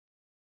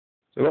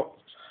C'est bon.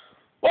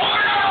 Oh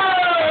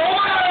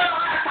là,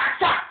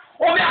 ça,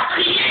 on va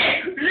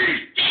crier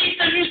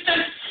justice,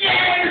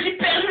 justicière, j'ai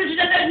perdu les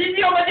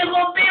États-Unis, on m'a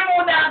dérobé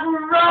mon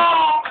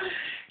argent.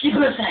 Qui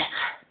peut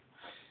être?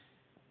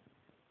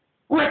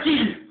 Où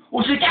est-il?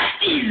 Où se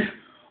cache-t-il?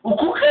 Ou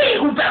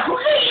courir, ou pas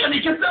courir,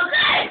 mais que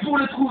ferais-je pour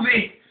le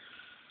trouver?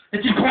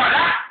 N'est-il point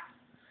là?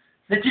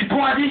 N'est-il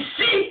point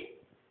ici?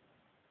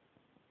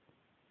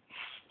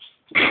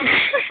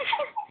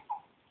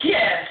 Qui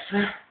est-ce?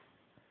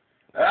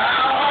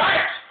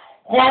 Arrête!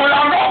 Rends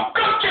l'argent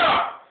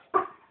coquin!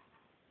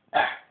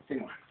 Ah, c'est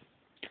moi.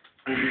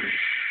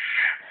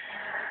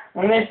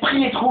 Mon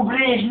esprit est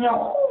troublé,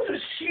 j'ignore où je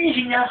suis,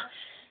 j'ignore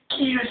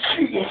qui je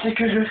suis et ce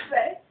que je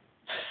fais.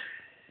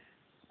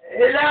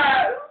 Et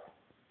là,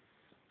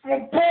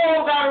 mon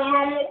pauvre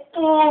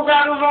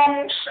argent,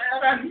 mon cher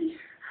ami,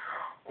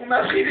 on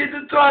m'a privé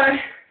de toi, et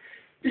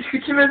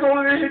puisque tu m'as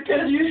enlevé, j'ai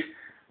perdu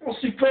mon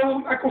support,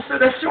 ma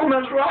consolation,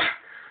 ma joie.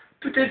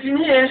 Tout est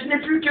fini et je n'ai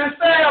plus que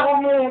faire au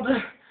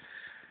monde.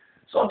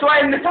 Sans toi,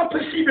 il m'est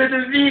impossible de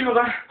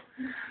vivre.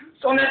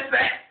 Son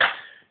effet,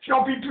 je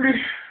n'en puis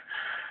plus.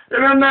 Je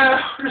me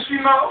meurs, je suis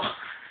mort,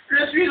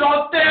 je suis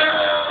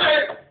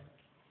enterré.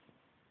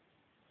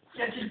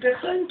 Y a-t-il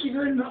personne qui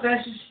veut me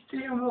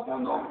ressusciter en me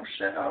rendant mon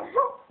cher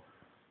argent?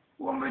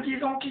 Ou en me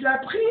disant qu'il a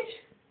pris?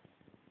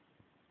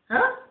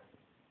 Hein?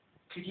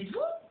 Que dites-vous?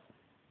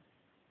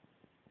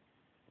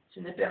 Ce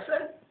n'est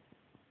personne?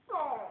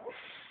 Oh.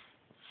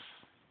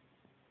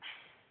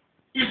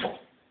 Il faut.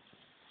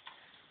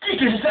 Qui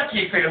que c'est ça qui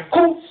ait fait le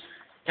coup,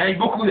 qu'avec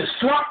beaucoup de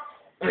soin,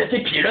 on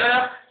était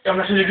pieds-l'heure, et on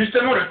a fait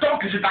justement le temps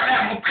que je parlais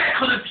à mon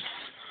traître de fils.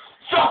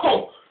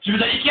 Sortons, je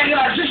vous ai éclairer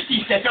la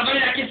justice et faire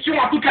donner la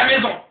question à toute la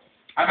maison.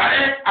 À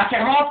valet, à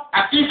servante,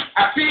 à fils,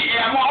 à fille et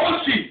à moi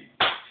aussi.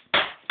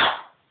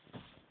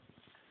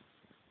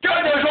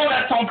 Que de gens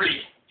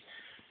d'assemblée.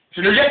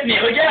 Je ne jette mes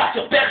regards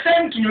sur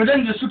personne qui me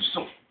donne de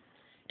soupçons.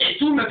 Et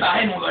tout me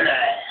paraît mon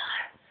voleur.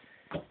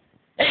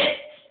 Eh,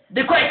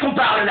 de quoi est-ce qu'on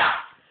parle là?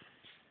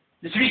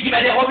 De celui qui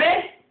m'a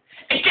dérobé?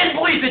 Et quel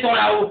bruit fait-on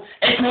là-haut?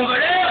 Est-ce mon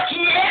voleur qui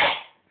y est?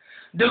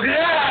 De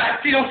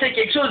grâce, si l'on sait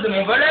quelque chose de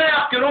mon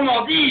voleur, que l'on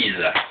m'en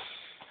dise.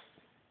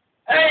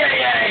 Aïe,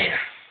 aïe, aïe.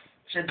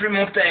 J'ai plus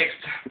mon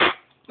texte.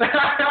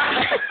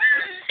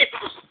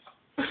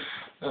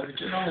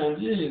 Que l'on m'en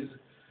dise.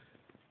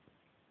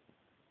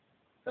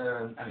 Ah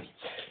oui.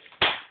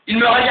 Ils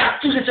me regardent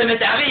tous et se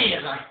mettent à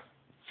rire.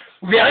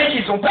 Vous verrez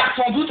qu'ils sont pas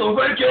sans doute au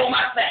vol que l'on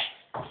m'a fait.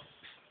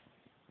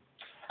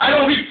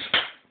 Allons vite.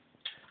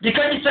 Des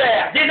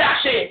commissaires, des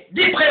archers,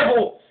 des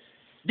prévôts,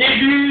 des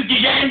juges, des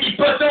gènes, des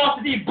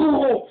potences, des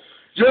bourreaux.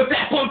 Je veux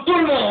faire prendre tout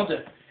le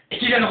monde. Et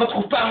si je ne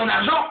retrouve pas mon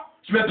argent,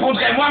 je me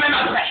prendrai moi-même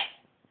après.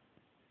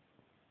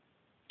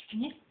 C'est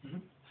fini?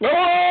 Oh